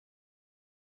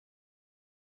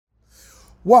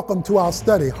Welcome to our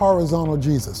study, Horizontal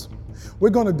Jesus. We're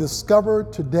going to discover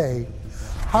today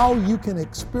how you can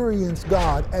experience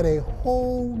God at a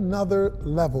whole nother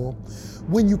level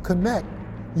when you connect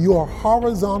your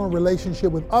horizontal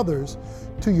relationship with others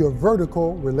to your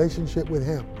vertical relationship with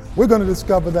Him. We're going to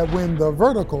discover that when the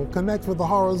vertical connects with the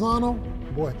horizontal,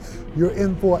 boy, you're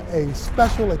in for a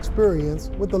special experience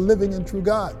with the living and true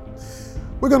God.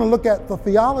 We're going to look at the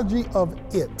theology of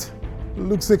it.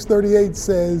 Luke 6:38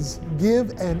 says,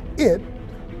 "Give and it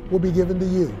will be given to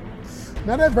you."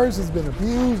 Now that verse has been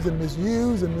abused and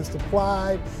misused and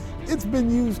misapplied. It's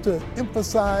been used to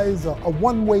emphasize a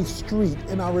one-way street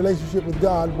in our relationship with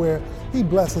God where He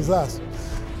blesses us.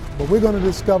 But we're going to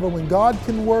discover when God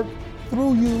can work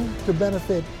through you to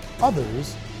benefit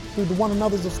others through the one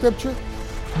another's of Scripture,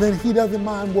 then He doesn't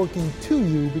mind working to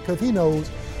you because He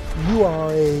knows you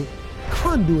are a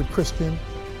conduit Christian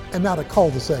and not a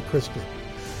cul-de-sac Christian.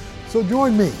 So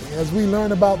join me as we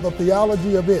learn about the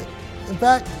theology of it. In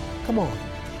fact, come on,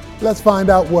 let's find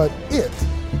out what it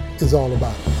is all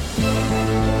about.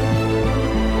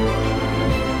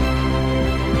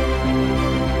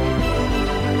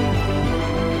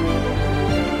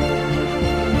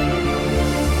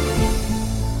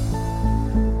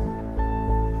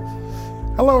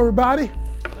 Hello, everybody.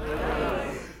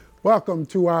 Welcome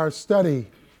to our study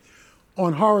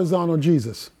on Horizontal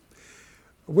Jesus.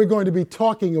 We're going to be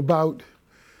talking about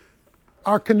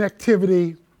our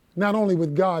connectivity, not only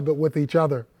with God, but with each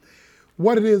other.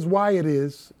 What it is,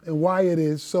 and why it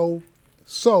is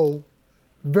so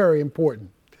very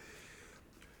important.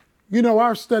 You know,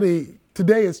 our study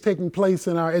today is taking place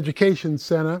in our education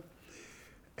center,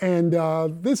 and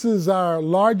this is our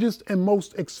largest and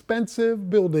most expensive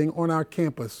building on our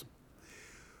campus.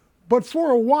 But for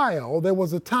a while, there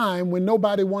was a time when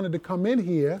nobody wanted to come in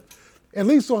here, at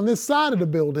least on this side of the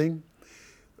building,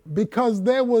 because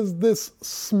there was this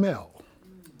smell.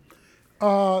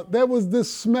 There was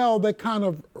this smell that kind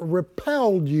of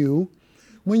repelled you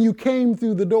when you came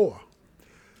through the door.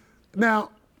 Now,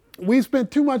 we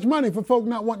spent too much money for folk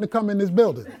not wanting to come in this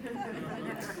building.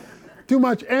 Too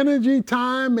much energy,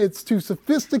 time, it's too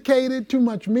sophisticated, too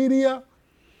much media.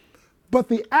 But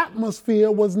the atmosphere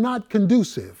was not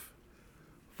conducive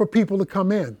for people to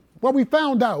come in. Well, we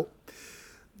found out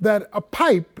that a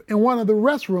pipe in one of the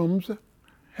restrooms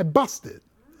had busted.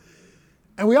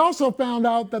 And we also found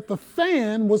out that the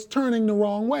fan was turning the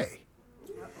wrong way.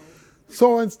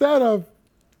 So instead of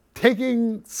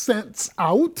taking scents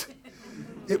out,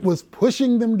 it was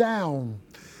pushing them down,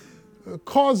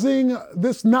 causing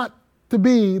this not to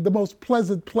be the most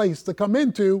pleasant place to come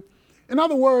into. In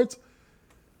other words,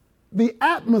 the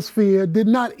atmosphere did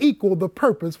not equal the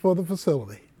purpose for the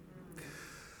facility.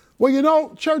 Well, you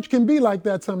know, church can be like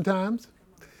that sometimes.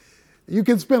 You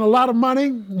can spend a lot of money,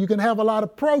 you can have a lot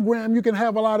of program, you can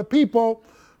have a lot of people,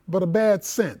 but a bad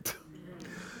scent.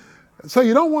 So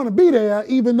you don't want to be there,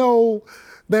 even though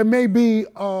there may be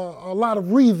a lot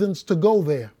of reasons to go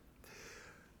there.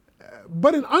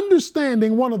 But in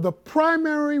understanding one of the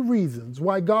primary reasons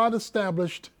why God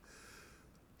established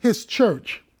His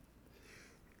church,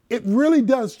 it really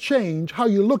does change how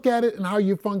you look at it and how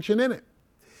you function in it.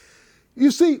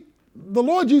 You see, the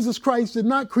Lord Jesus Christ did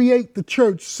not create the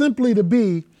church simply to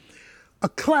be a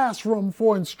classroom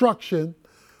for instruction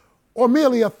or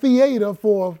merely a theater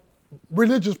for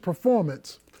religious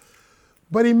performance,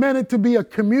 but He meant it to be a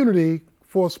community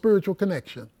for spiritual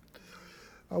connection.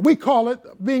 We call it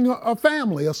being a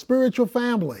family, a spiritual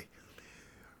family,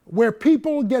 where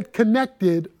people get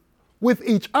connected with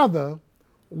each other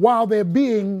while they're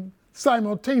being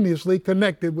simultaneously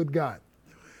connected with God.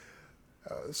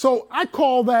 So I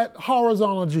call that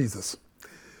horizontal Jesus,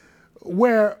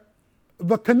 where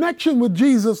the connection with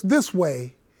Jesus this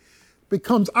way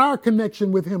becomes our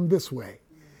connection with Him this way.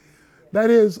 That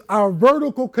is, our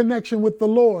vertical connection with the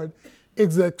Lord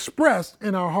is expressed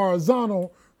in our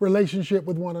horizontal relationship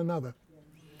with one another.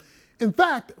 In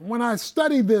fact, when I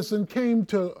studied this and came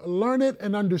to learn it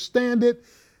and understand it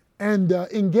and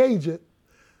engage it,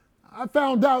 I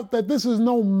found out that this is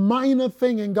no minor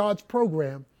thing in God's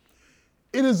program.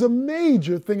 It is a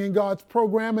major thing in God's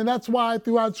program, and that's why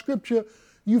throughout Scripture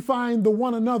you find the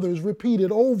one another's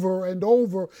repeated over and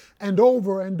over and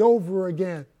over and over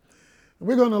again.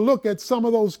 We're going to look at some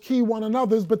of those key one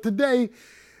another's, but today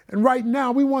and right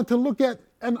now we want to look at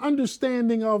an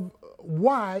understanding of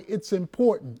why it's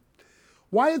important.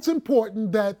 Why it's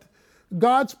important that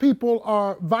God's people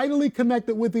are vitally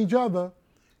connected with each other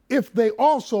if they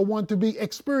also want to be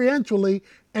experientially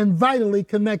and vitally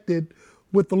connected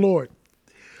with the Lord.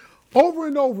 Over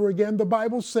and over again, the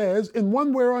Bible says, in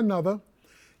one way or another,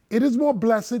 It is more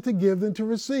blessed to give than to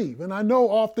receive. And I know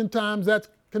oftentimes that's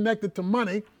connected to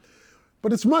money,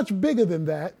 but it's much bigger than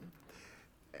that.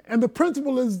 And the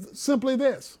principle is simply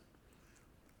this.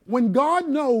 When God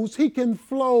knows he can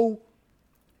flow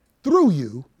through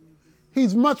you,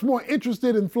 he's much more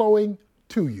interested in flowing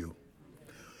to you.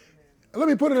 Let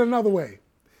me put it another way.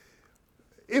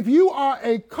 If you are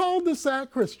a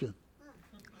cul-de-sac Christian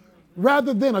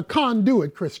rather than a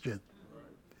conduit Christian,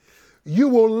 you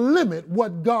will limit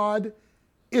what God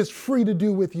is free to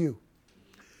do with you.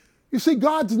 You see,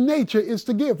 God's nature is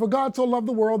to give. For God so loved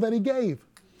the world that he gave.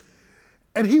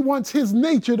 And he wants his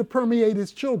nature to permeate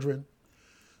his children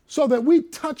so that we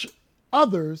touch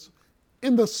others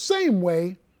in the same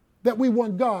way that we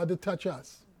want God to touch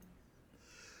us.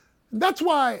 That's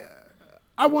why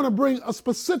I want to bring a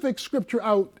specific scripture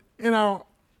out in our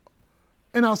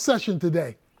session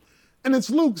today. And it's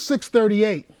Luke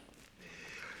 6:38.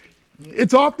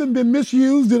 It's often been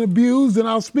misused and abused, and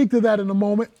I'll speak to that in a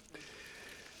moment.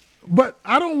 But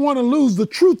I don't want to lose the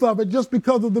truth of it just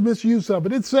because of the misuse of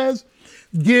it. It says,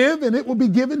 give and it will be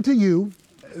given to you.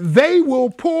 They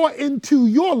will pour into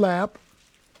your lap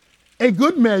a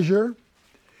good measure,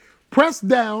 pressed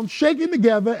down, shaken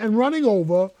together, and running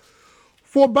over.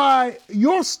 For by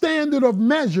your standard of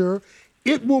measure,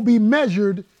 it will be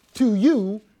measured to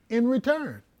you in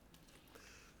return.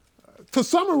 To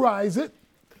summarize it,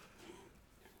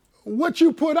 what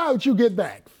you put out, you get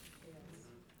back.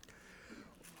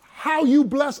 How you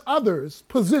bless others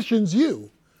positions you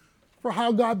for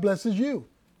how God blesses you.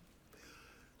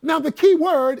 Now, the key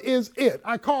word is it.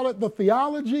 I call it the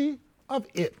theology of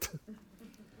it.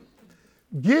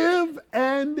 Give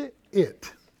and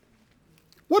it.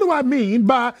 What do I mean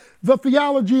by the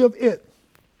theology of it?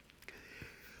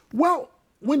 Well,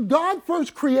 when God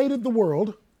first created the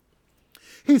world,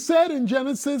 he said in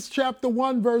Genesis chapter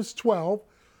 1, verse 12,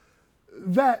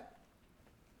 that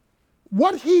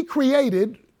what he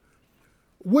created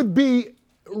would be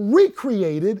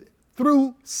recreated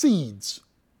through seeds.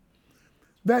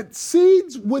 That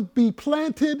seeds would be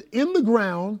planted in the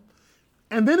ground,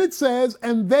 and then it says,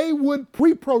 and they would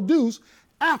reproduce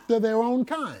after their own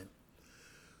kind.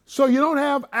 So you don't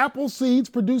have apple seeds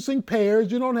producing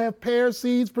pears, you don't have pear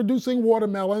seeds producing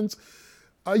watermelons,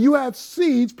 you have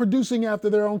seeds producing after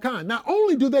their own kind. Not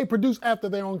only do they produce after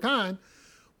their own kind,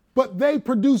 but they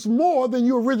produce more than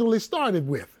you originally started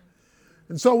with.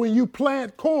 And so when you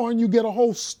plant corn, you get a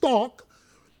whole stalk.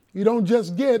 You don't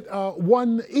just get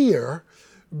one ear,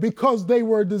 because they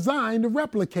were designed to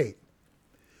replicate.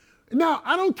 Now,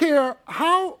 I don't care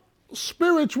how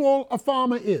spiritual a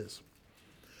farmer is.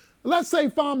 Let's say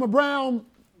Farmer Brown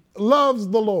loves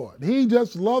the Lord. He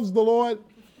just loves the Lord,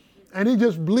 and he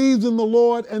just believes in the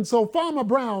Lord. And so Farmer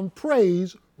Brown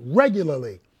prays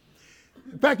regularly.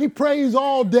 In fact, he prays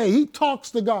all day. He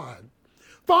talks to God.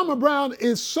 Farmer Brown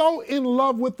is so in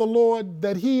love with the Lord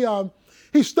that he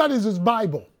studies his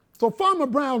Bible. So Farmer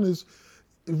Brown is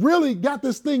really got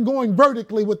this thing going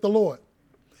vertically with the Lord.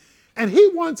 And he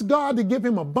wants God to give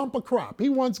him a bumper crop. He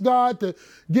wants God to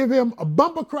give him a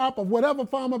bumper crop of whatever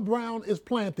Farmer Brown is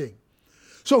planting.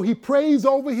 So he prays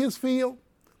over his field.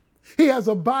 He has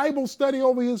a Bible study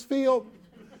over his field.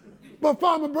 But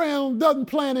Farmer Brown doesn't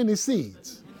plant any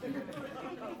seeds.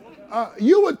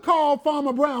 You would call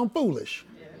Farmer Brown foolish.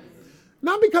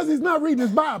 Not because he's not reading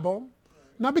his Bible,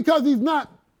 not because he's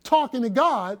not talking to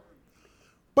God,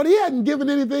 but he hadn't given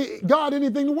God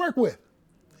anything to work with.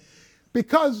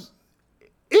 Because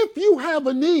if you have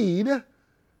a need,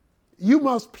 you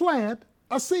must plant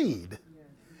a seed.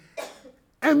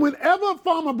 And whenever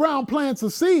Farmer Brown plants a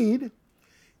seed,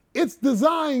 it's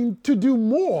designed to do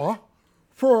more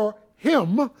for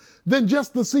him than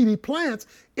just the seed he plants.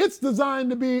 It's designed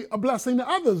to be a blessing to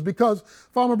others, because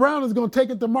Farmer Brown is going to take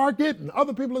it to market and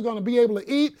other people are going to be able to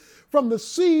eat from the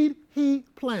seed he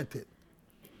planted.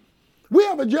 We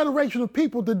have a generation of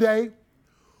people today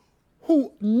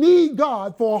who need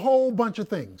God for a whole bunch of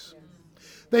things.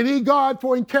 They need God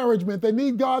for encouragement. They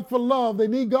need God for love. They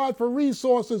need God for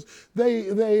resources.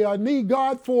 They need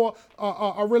God for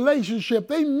a relationship.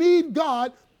 They need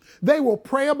God. They will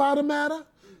pray about a matter,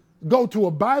 go to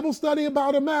a Bible study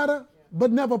about a matter, but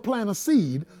never plant a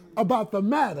seed about the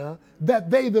matter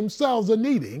that they themselves are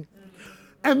needing.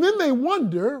 And then they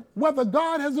wonder whether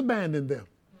God has abandoned them.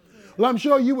 Well, I'm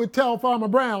sure you would tell Farmer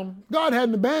Brown, God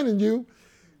hadn't abandoned you.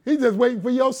 He's just waiting for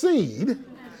your seed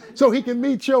so he can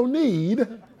meet your need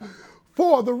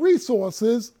for the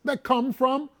resources that come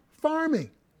from farming.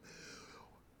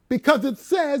 Because it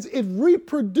says it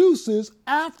reproduces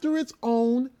after its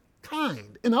own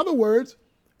kind. In other words,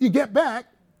 you get back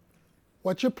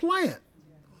what you plant.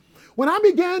 When I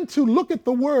began to look at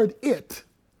the word it,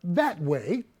 that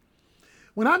way,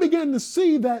 when I began to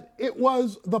see that it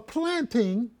was the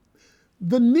planting,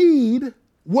 the need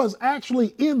was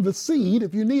actually in the seed.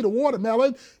 If you need a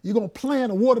watermelon, you're going to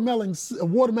plant a watermelon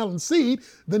seed.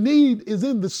 The need is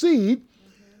in the seed.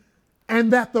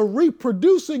 And that the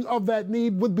reproducing of that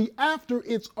need would be after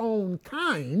its own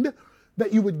kind,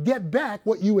 that you would get back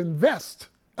what you invest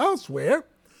elsewhere.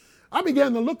 I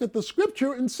began to look at the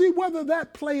scripture and see whether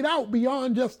that played out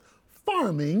beyond just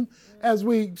farming, as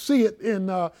we see it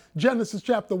in Genesis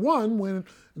chapter 1, when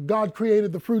God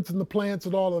created the fruits and the plants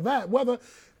and all of that, whether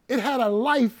it had a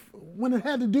life when it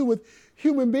had to do with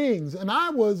human beings. And I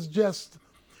was just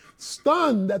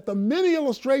stunned at the many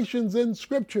illustrations in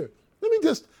scripture. Let me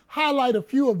just highlight a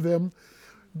few of them,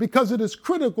 because it is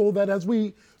critical that as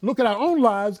we look at our own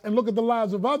lives and look at the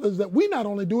lives of others, that we not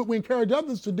only do it, we encourage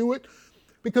others to do it,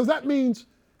 because that means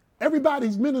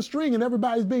everybody's ministering and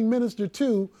everybody's being ministered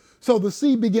to, so the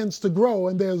seed begins to grow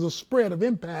and there's a spread of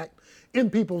impact in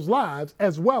people's lives,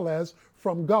 as well as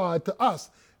from God to us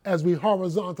as we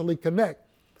horizontally connect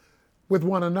with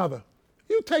one another.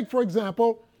 You take, for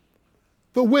example,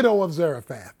 the widow of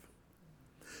Zarephath.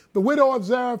 The widow of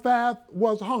Zarephath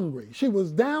was hungry. She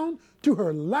was down to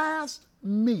her last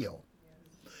meal.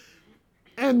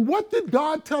 And what did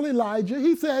God tell Elijah?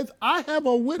 He says, I have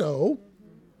a widow.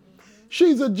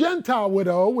 She's a Gentile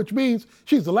widow, which means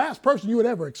she's the last person you would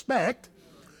ever expect.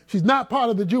 She's not part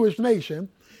of the Jewish nation.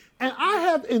 And I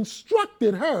have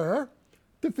instructed her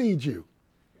to feed you.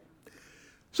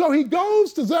 So he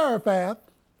goes to Zarephath.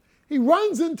 He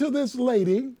runs into this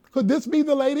lady. Could this be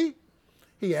the lady?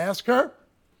 He asks her,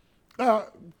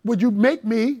 would you make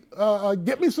me,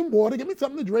 get me some water, get me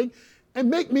something to drink, and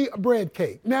make me a bread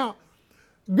cake? Now,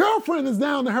 girlfriend is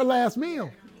down to her last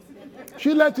meal.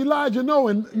 She lets Elijah know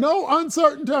in no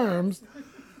uncertain terms,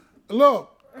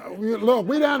 look,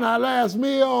 we down to our last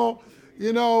meal,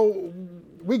 you know,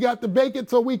 we got to bake it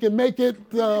so we can make it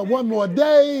one more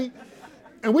day,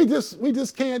 and we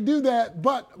just can't do that.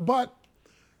 But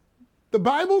the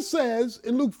Bible says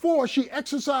in Luke 4, she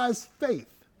exercised faith.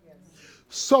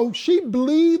 So she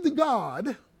believed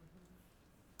God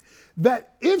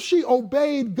that if she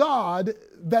obeyed God,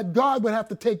 that God would have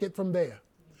to take it from there.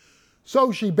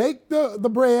 So she baked the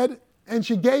bread and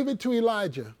she gave it to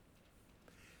Elijah.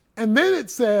 And then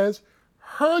it says,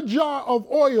 her jar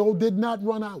of oil did not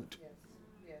run out.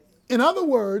 In other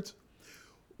words,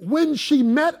 when she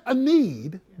met a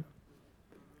need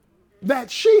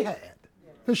that she had,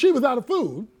 because she was out of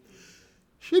food,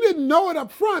 she didn't know it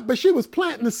up front, but she was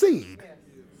planting the seed.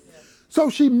 So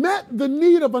she met the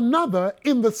need of another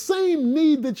in the same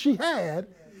need that she had.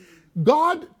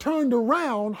 God turned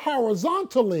around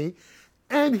horizontally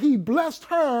and he blessed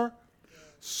her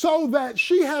so that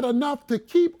she had enough to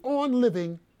keep on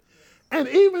living. And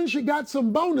even she got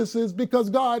some bonuses because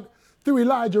God, through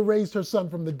Elijah, raised her son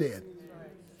from the dead.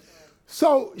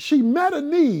 So she met a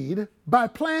need by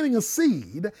planting a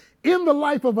seed in the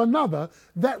life of another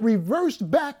that reversed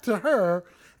back to her,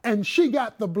 and she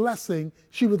got the blessing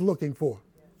she was looking for.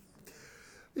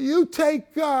 You take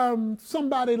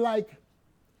somebody like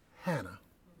Hannah.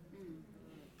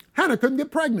 Hannah couldn't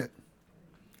get pregnant.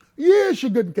 Years she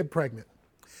couldn't get pregnant.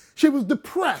 She was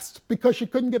depressed because she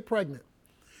couldn't get pregnant.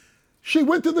 She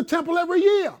went to the temple every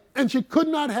year and she could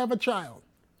not have a child.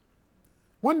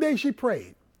 One day she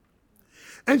prayed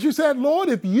and she said, Lord,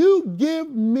 if you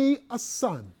give me a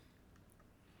son,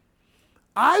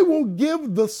 I will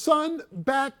give the son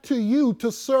back to you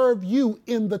to serve you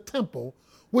in the temple,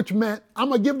 which meant I'm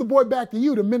going to give the boy back to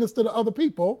you to minister to other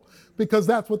people, because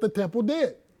that's what the temple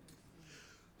did.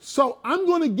 So I'm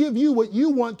going to give you what you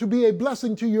want to be a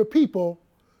blessing to your people,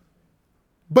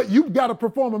 but you've got to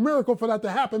perform a miracle for that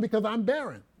to happen because I'm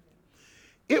barren.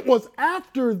 It was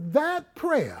after that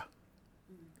prayer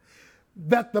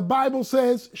that the Bible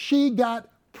says she got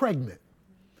pregnant.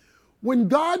 When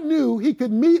God knew he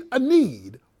could meet a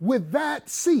need with that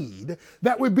seed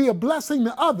that would be a blessing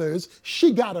to others,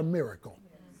 she got a miracle.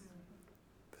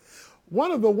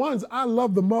 One of the ones I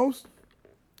love the most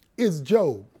is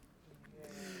Job.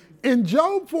 In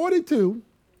Job 42,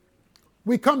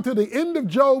 we come to the end of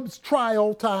Job's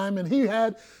trial time, and he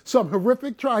had some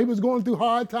horrific trial. He was going through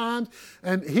hard times,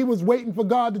 and he was waiting for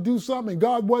God to do something, and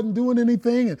God wasn't doing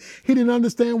anything, and he didn't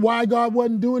understand why God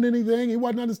wasn't doing anything. He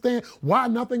wasn't understand why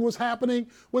nothing was happening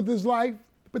with his life.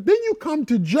 But then you come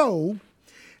to Job,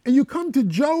 and you come to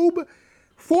Job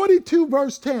 42,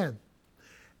 verse 10.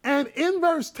 And in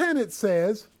verse 10 it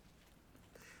says,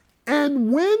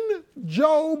 and when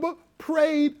Job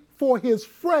prayed for his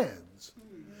friends,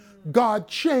 God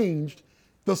changed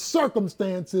the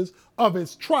circumstances of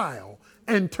his trial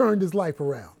and turned his life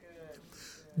around.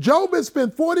 Job has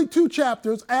spent 42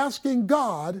 chapters asking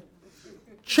God,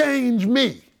 change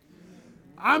me.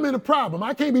 I'm in a problem.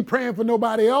 I can't be praying for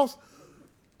nobody else.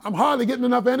 I'm hardly getting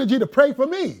enough energy to pray for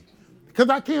me because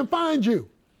I can't find you.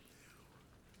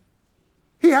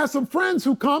 He has some friends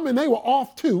who come and they were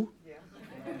off too,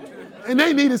 and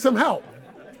they needed some help.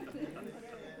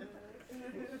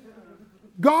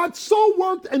 God so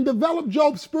worked and developed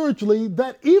Job spiritually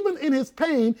that even in his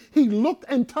pain, he looked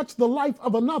and touched the life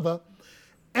of another.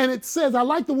 And it says, I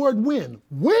like the word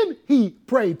when he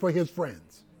prayed for his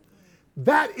friends.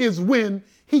 That is when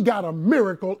he got a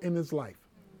miracle in his life.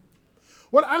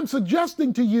 What I'm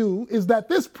suggesting to you is that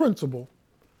this principle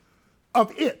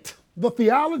of it, the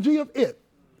theology of it,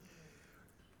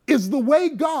 is the way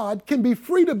God can be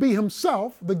free to be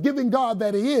himself, the giving God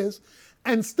that he is,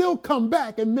 and still come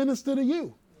back and minister to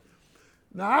you.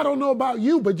 Now, I don't know about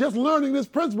you, but just learning this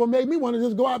principle made me want to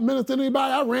just go out and minister to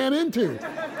anybody I ran into.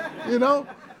 You know,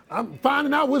 I'm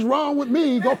finding out what's wrong with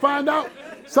me. Go find out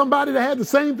somebody that had the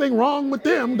same thing wrong with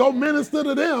them. Go minister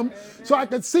to them so I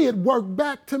could see it work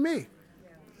back to me.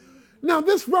 Now,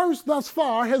 this verse thus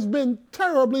far has been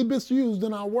terribly misused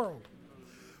in our world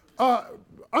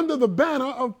under the banner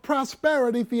of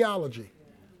prosperity theology.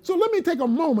 So let me take a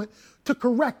moment to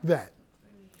correct that.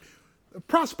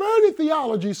 Prosperity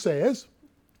theology says,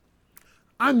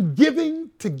 I'm giving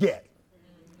to get.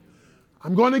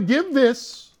 I'm going to give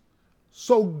this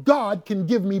so God can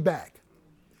give me back.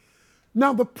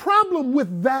 Now, the problem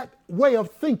with that way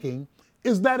of thinking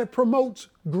is that it promotes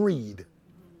greed.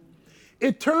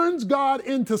 It turns God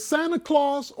into Santa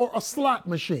Claus or a slot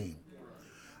machine.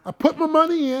 I put my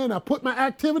money in, I put my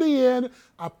activity in,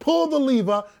 I pull the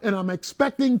lever, and I'm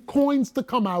expecting coins to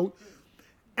come out.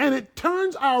 And it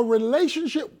turns our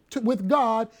relationship with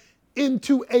God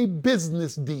into a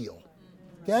business deal.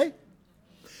 Okay?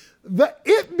 The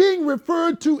it being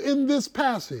referred to in this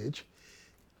passage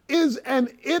is an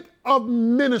it of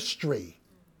ministry,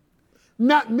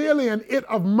 not merely an it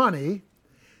of money,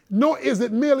 nor is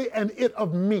it merely an it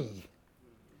of me.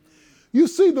 You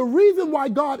see, the reason why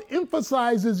God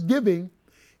emphasizes giving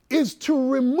is to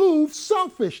remove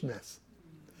selfishness,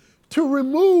 to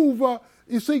remove,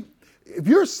 you see, if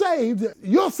you're saved,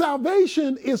 your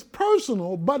salvation is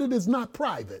personal, but it is not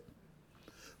private.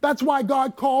 That's why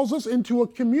God calls us into a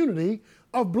community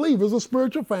of believers, a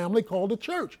spiritual family called a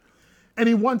church. And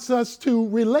he wants us to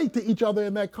relate to each other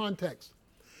in that context.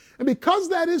 And because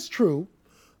that is true,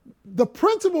 the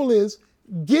principle is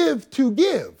give to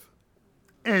give,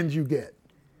 and you get.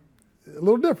 A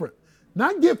little different.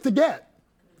 Not give to get,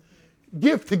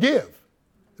 give to give.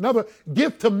 Another,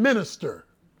 give to minister.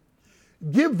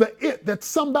 Give the it that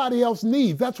somebody else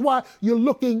needs. That's why you're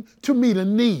looking to meet a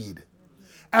need,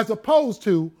 as opposed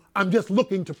to I'm just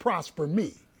looking to prosper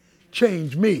me,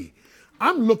 change me.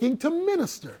 I'm looking to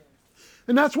minister.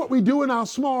 And that's what we do in our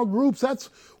small groups.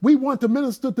 We want to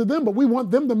minister to them, but we want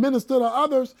them to minister to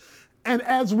others. And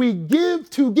as we give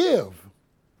to give,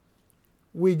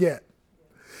 we get.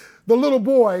 The little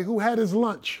boy who had his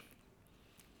lunch,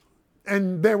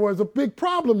 and there was a big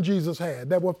problem Jesus had.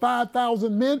 There were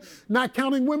 5,000 men, not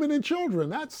counting women and children.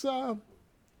 That's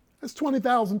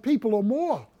 20,000 people or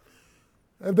more.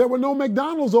 There were no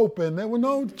McDonald's open. There were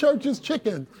no Church's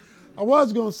Chicken. I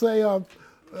was going to say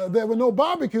there were no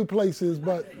barbecue places,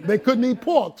 but they couldn't eat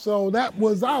pork, so that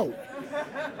was out.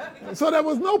 So there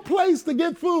was no place to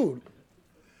get food.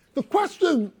 The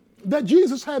question that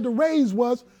Jesus had to raise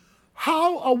was,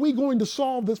 how are we going to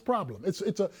solve this problem?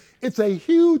 It's a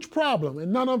huge problem,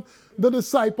 and none of the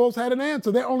disciples had an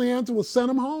answer. Their only answer was send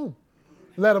them home.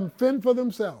 Let them fend for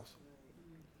themselves.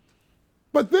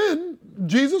 But then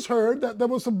Jesus heard that there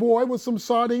was a boy with some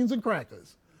sardines and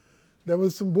crackers. There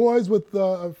was some boys with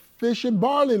fish and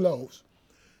barley loaves.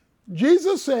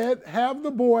 Jesus said, have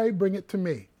the boy bring it to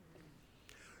me.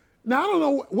 Now, I don't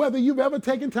know whether you've ever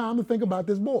taken time to think about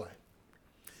this boy.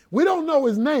 We don't know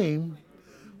his name,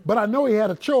 but I know he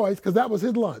had a choice because that was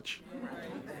his lunch.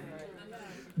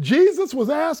 Jesus was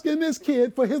asking this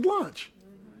kid for his lunch.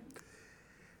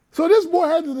 So this boy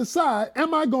had to decide,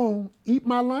 am I going to eat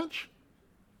my lunch?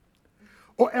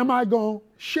 Or am I going to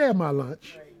share my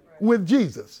lunch with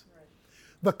Jesus?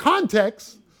 The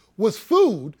context was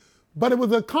food, but it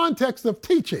was a context of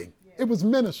teaching. It was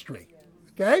ministry.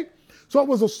 Okay? So it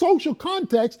was a social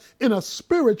context in a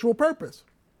spiritual purpose.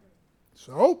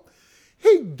 So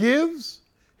he gives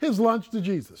his lunch to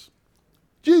Jesus.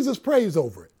 Jesus prays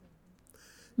over it.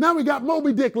 Now we got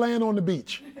Moby Dick laying on the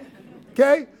beach.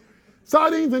 Okay?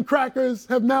 Sardines and crackers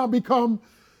have now become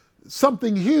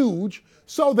something huge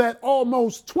so that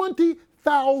almost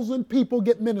 20,000 people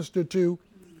get ministered to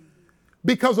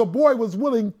because a boy was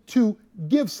willing to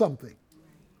give something.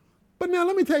 But now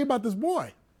let me tell you about this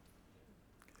boy.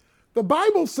 The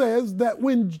Bible says that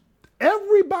when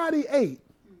everybody ate,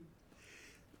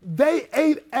 they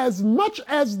ate as much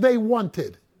as they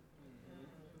wanted.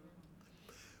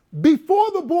 Before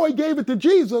the boy gave it to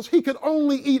Jesus, he could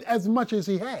only eat as much as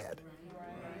he had.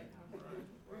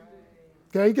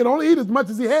 Okay, he could only eat as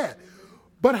much as he had.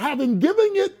 But having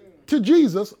given it to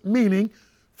Jesus, meaning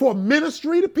for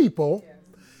ministry to people,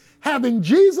 having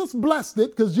Jesus blessed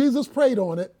it, because Jesus prayed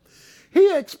on it,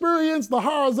 he experienced the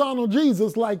horizontal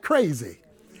Jesus like crazy.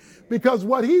 Because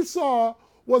what he saw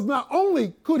was not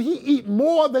only could he eat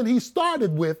more than he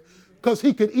started with, because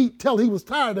he could eat till he was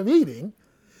tired of eating,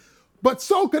 but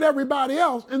so could everybody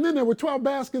else. And then there were 12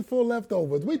 baskets full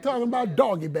leftovers. We're talking about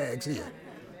doggy bags here.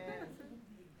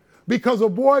 Because a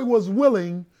boy was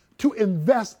willing to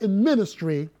invest in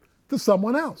ministry to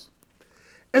someone else.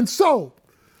 And so,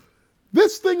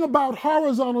 this thing about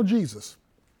horizontal Jesus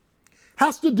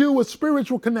has to do with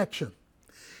spiritual connection.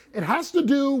 It has to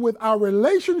do with our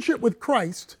relationship with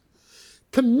Christ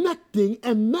connecting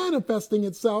and manifesting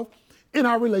itself in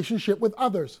our relationship with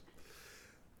others,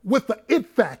 with the it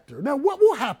factor. Now, what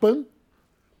will happen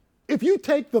if you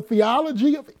take the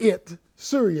theology of it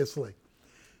seriously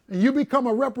and you become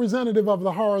a representative of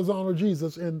the horizontal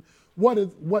Jesus in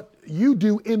what you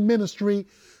do in ministry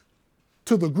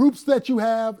to the groups that you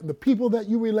have and the people that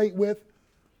you relate with?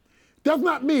 Does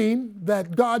not mean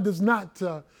that God does not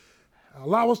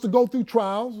allow us to go through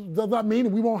trials. Does not mean that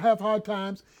we won't have hard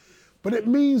times. But it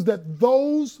means that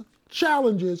those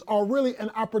challenges are really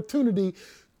an opportunity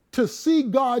to see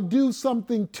God do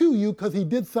something to you because he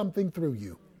did something through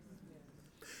you.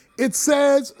 It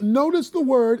says, notice the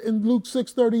word in Luke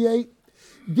 6:38,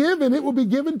 give and it will be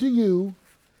given to you.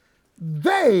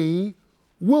 They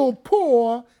will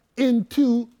pour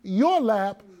into your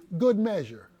lap good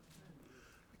measure.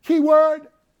 Key word,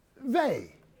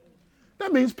 they.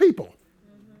 That means people.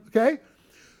 Okay?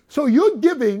 So you're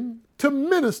giving to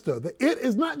minister. The it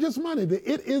is not just money. The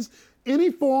it is any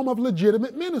form of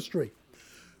legitimate ministry.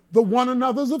 The one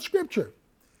another's of Scripture.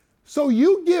 So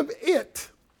you give it,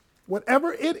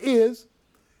 whatever it is,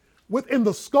 within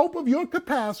the scope of your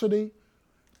capacity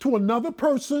to another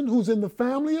person who's in the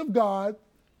family of God,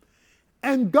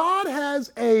 and God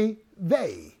has a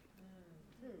they.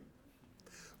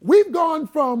 We've gone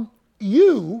from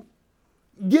you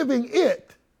giving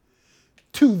it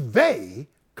to they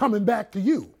coming back to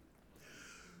you.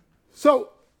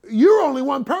 So you're only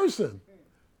one person,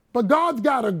 but God's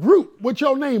got a group with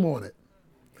your name on it.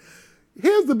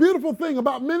 Here's the beautiful thing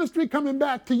about ministry coming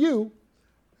back to you.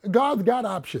 God's got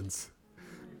options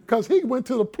because he went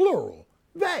to the plural,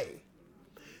 they.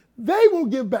 They will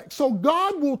give back. So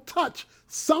God will touch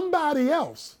somebody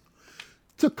else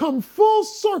to come full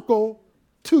circle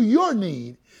to your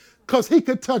need because he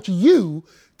could touch you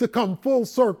to come full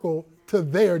circle to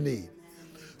their need.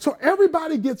 So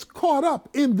everybody gets caught up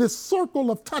in this circle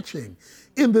of touching,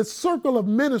 in this circle of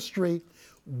ministry,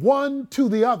 one to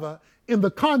the other in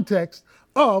the context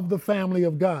of the family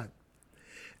of God.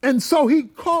 And so he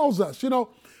calls us,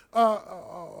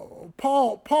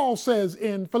 Paul says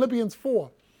in Philippians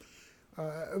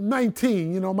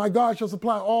 4:19, my God shall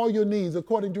supply all your needs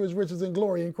according to his riches and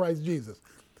glory in Christ Jesus.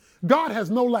 God has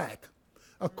no lack,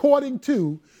 according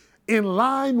to, in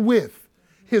line with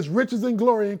his riches and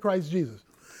glory in Christ Jesus.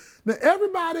 Now,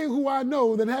 everybody who I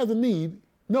know that has a need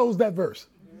knows that verse.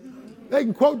 They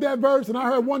can quote that verse, and I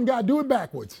heard one guy do it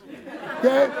backwards.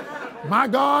 Okay? My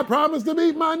God promised to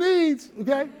meet my needs.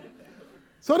 Okay?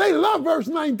 So they love verse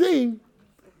 19,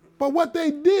 but what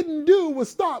they didn't do was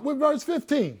start with verse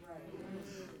 15.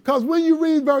 Because when you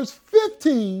read verse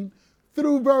 15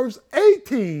 through verse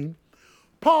 18,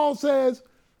 Paul says,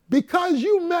 because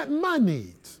you met my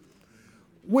needs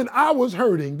when I was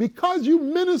hurting, because you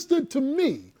ministered to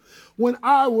me when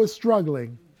I was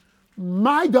struggling,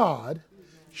 my God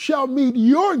shall meet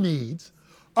your needs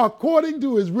according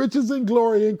to his riches and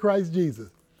glory in Christ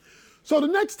Jesus. So the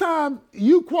next time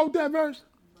you quote that verse,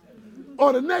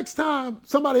 or the next time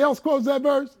somebody else quotes that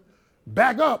verse,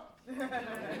 back up.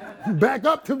 Back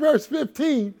up to verse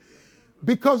 15,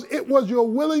 because it was your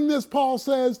willingness, Paul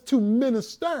says, to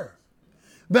minister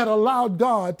that allowed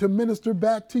God to minister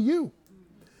back to you.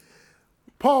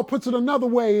 Paul puts it another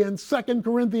way in 2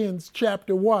 Corinthians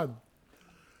chapter 1.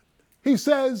 He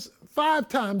says 5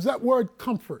 times that word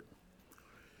comfort.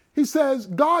 He says,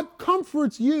 God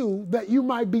comforts you that you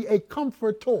might be a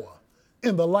comforter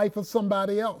in the life of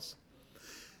somebody else.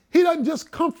 He doesn't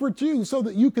just comfort you so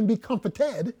that you can be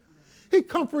comforted. He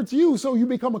comforts you so you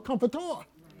become a comforter.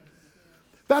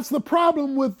 That's the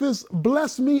problem with this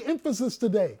bless me emphasis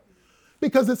today,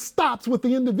 because it stops with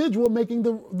the individual making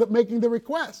the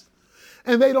request.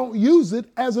 and they don't use it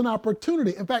as an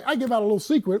opportunity. In fact, I give out a little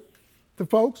secret to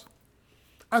folks.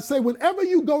 I say, whenever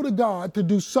you go to God to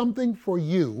do something for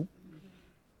you,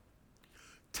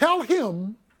 tell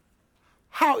him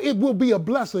how it will be a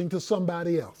blessing to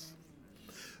somebody else,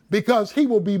 because he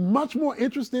will be much more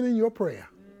interested in your prayer.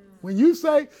 When you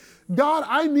say, God,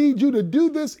 I need you to do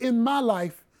this in my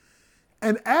life,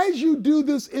 and as you do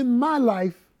this in my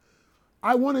life,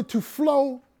 I want it to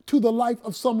flow to the life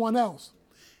of someone else.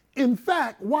 In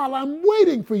fact, while I'm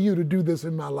waiting for you to do this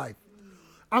in my life,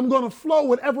 I'm going to flow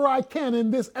whatever I can in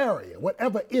this area,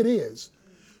 whatever it is,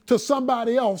 to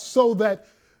somebody else so that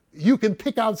you can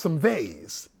pick out some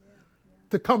vase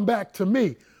to come back to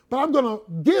me. But I'm going to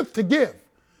give to give.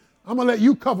 I'm going to let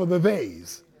you cover the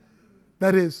vase.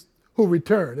 That is, who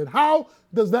returned. And how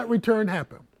does that return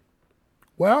happen?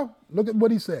 Well, look at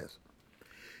what he says.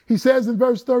 He says in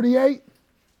verse 38,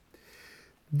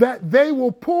 that they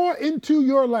will pour into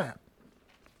your lap.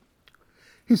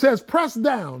 He says, pressed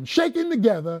down, shaking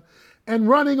together, and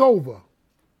running over.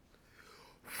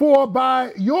 For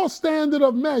by your standard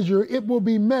of measure, it will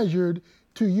be measured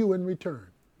to you in return.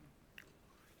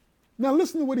 Now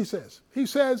listen to what he says. He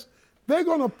says, they're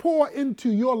going to pour into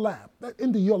your lap,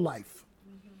 into your life.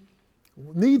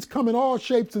 Needs come in all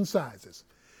shapes and sizes.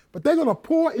 But they're going to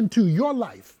pour into your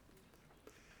life.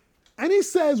 And he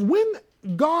says, when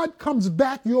God comes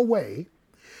back your way,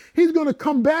 he's going to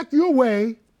come back your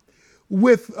way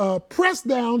with pressed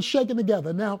down, shaken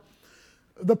together. Now,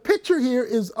 the picture here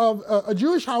is of a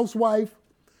Jewish housewife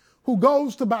who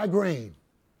goes to buy grain.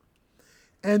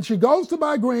 And she goes to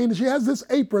buy grain, and she has this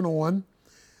apron on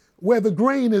where the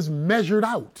grain is measured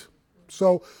out.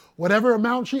 So whatever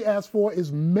amount she asks for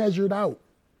is measured out.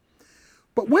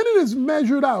 But when it is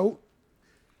measured out,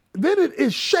 then it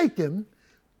is shaken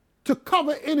to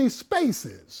cover any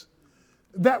spaces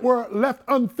that were left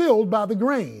unfilled by the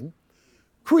grain,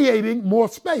 creating more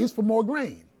space for more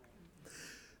grain.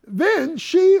 Then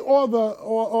she or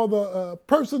the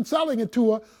person selling it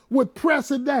to her would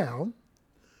press it down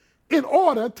in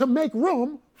order to make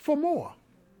room for more.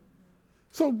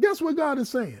 So guess what God is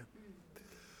saying?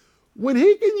 When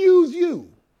he can use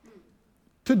you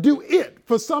to do it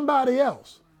for somebody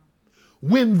else,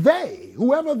 when they,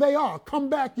 whoever they are, come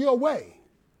back your way,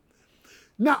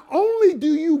 not only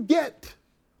do you get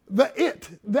the it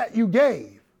that you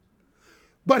gave,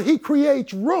 but he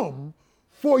creates room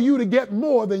for you to get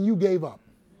more than you gave up.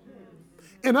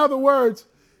 In other words,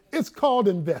 it's called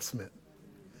investment.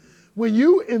 When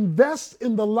you invest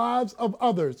in the lives of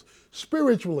others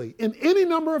spiritually, in any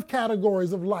number of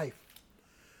categories of life,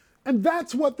 and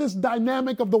that's what this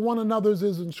dynamic of the one another's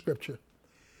is in Scripture.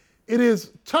 It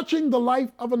is touching the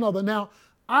life of another. Now,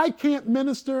 I can't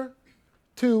minister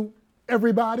to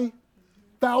everybody,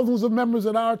 thousands of members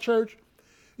at our church.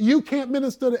 You can't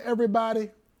minister to everybody,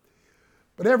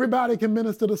 but everybody can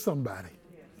minister to somebody.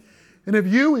 And if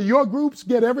you and your groups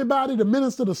get everybody to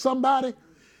minister to somebody,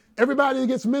 everybody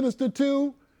gets ministered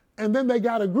to, and then they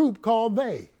got a group called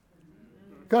they.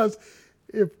 Because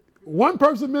if one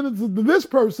person ministers to this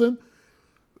person,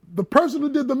 the person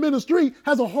who did the ministry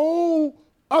has a whole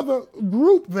other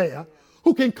group there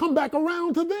who can come back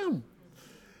around to them.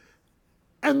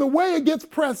 And the way it gets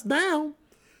pressed down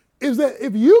is that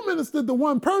if you ministered to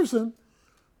one person,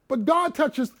 but God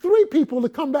touches 3 people to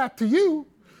come back to you,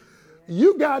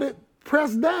 you got it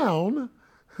pressed down,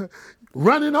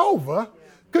 running over,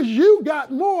 because you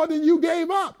got more than you gave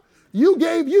up. You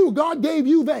gave you, God gave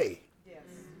you they. Yes.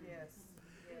 Yes.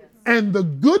 Yes. And the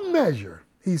good measure,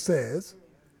 he says,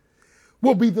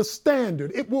 will be the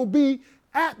standard. It will be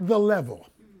at the level.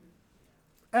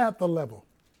 At the level.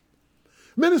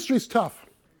 Ministry's tough.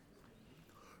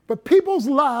 But people's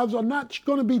lives are not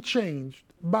going to be changed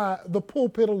by the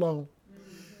pulpit alone,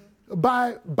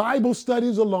 by Bible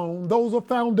studies alone. Those are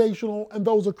foundational and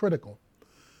those are critical.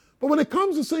 But when it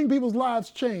comes to seeing people's lives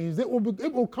changed, it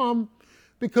will come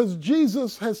because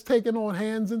Jesus has taken on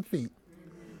hands and feet.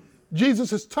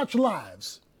 Jesus has touched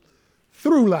lives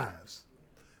through lives.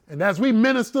 And as we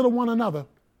minister to one another,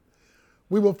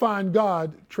 we will find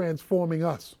God transforming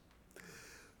us.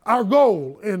 Our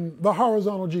goal in the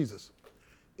Horizontal Jesus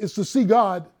is to see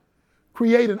God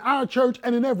create in our church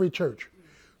and in every church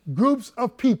groups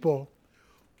of people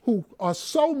who are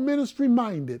so ministry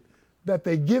minded that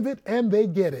they give it and they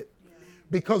get it,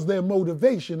 because their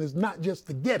motivation is not just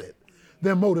to get it.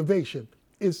 Their motivation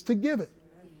is to give it.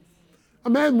 A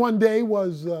man one day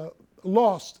was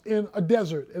lost in a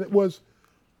desert, and it was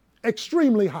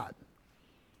extremely hot.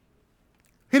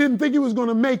 He didn't think he was going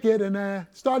to make it, and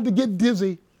started to get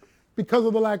dizzy because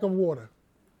of the lack of water.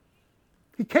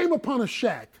 He came upon a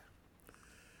shack.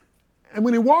 And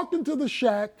when he walked into the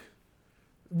shack,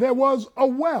 there was a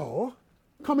well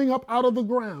coming up out of the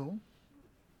ground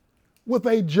with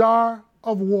a jar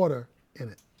of water in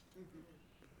it.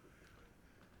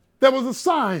 There was a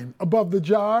sign above the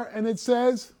jar, and it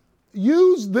says,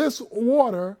 use this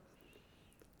water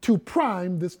to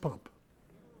prime this pump.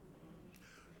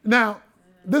 Now,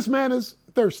 this man is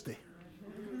thirsty,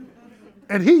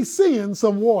 and he's seeing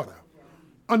some water,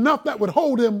 enough that would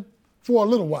hold him for a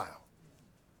little while.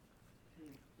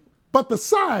 But the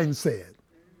sign said,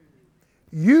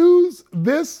 use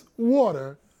this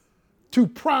water to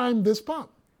prime this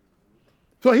pump.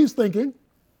 So he's thinking,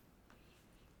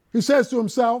 he says to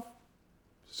himself,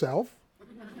 self,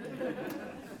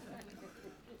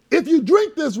 if you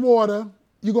drink this water,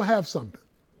 you're going to have something.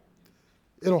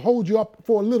 It'll hold you up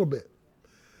for a little bit.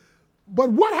 But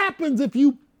what happens if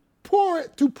you pour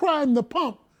it to prime the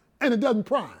pump and it doesn't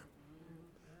prime?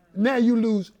 Now you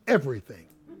lose everything.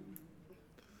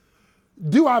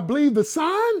 Do I believe the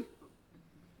sign?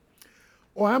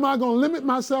 Or am I going to limit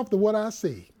myself to what I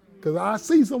see? Because I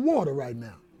see some water right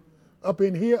now. Up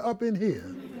in here, up in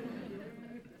here.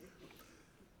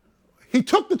 He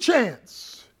took the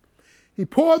chance. He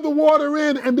poured the water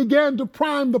in and began to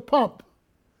prime the pump.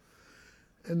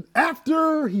 And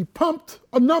after he pumped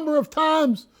a number of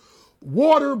times,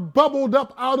 water bubbled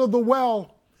up out of the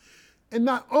well. And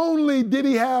not only did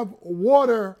he have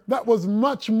water that was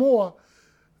much more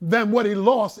than what he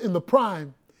lost in the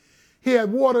prime, he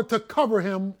had water to cover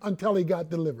him until he got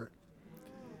delivered.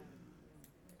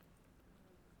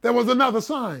 There was another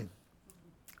sign.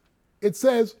 It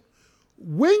says,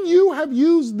 when you have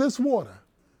used this water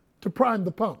to prime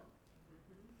the pump,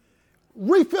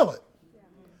 refill it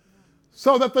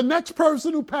so that the next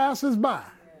person who passes by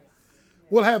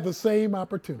will have the same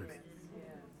opportunity.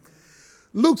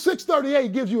 Luke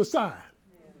 6:38 gives you a sign.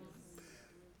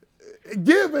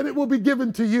 Give and it will be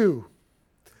given to you.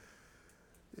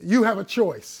 You have a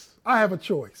choice. I have a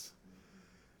choice.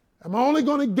 Am I only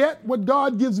going to get what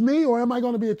God gives me, or am I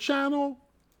going to be a channel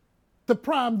to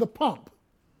prime the pump?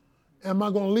 Am I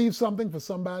going to leave something for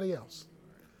somebody else?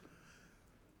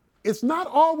 It's not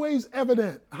always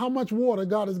evident how much water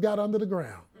God has got under the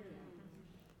ground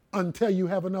until you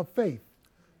have enough faith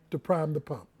to prime the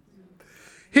pump.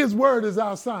 His word is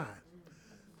our sign.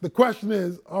 The question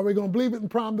is, are we going to believe it and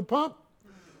prime the pump?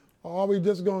 Or are we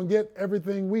just going to get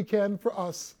everything we can for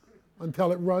us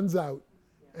until it runs out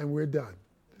and we're done?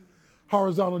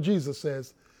 Horizontal Jesus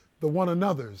says, the one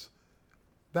another's,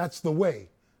 that's the way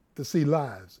to see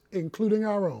lives, including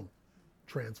our own,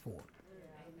 transformed.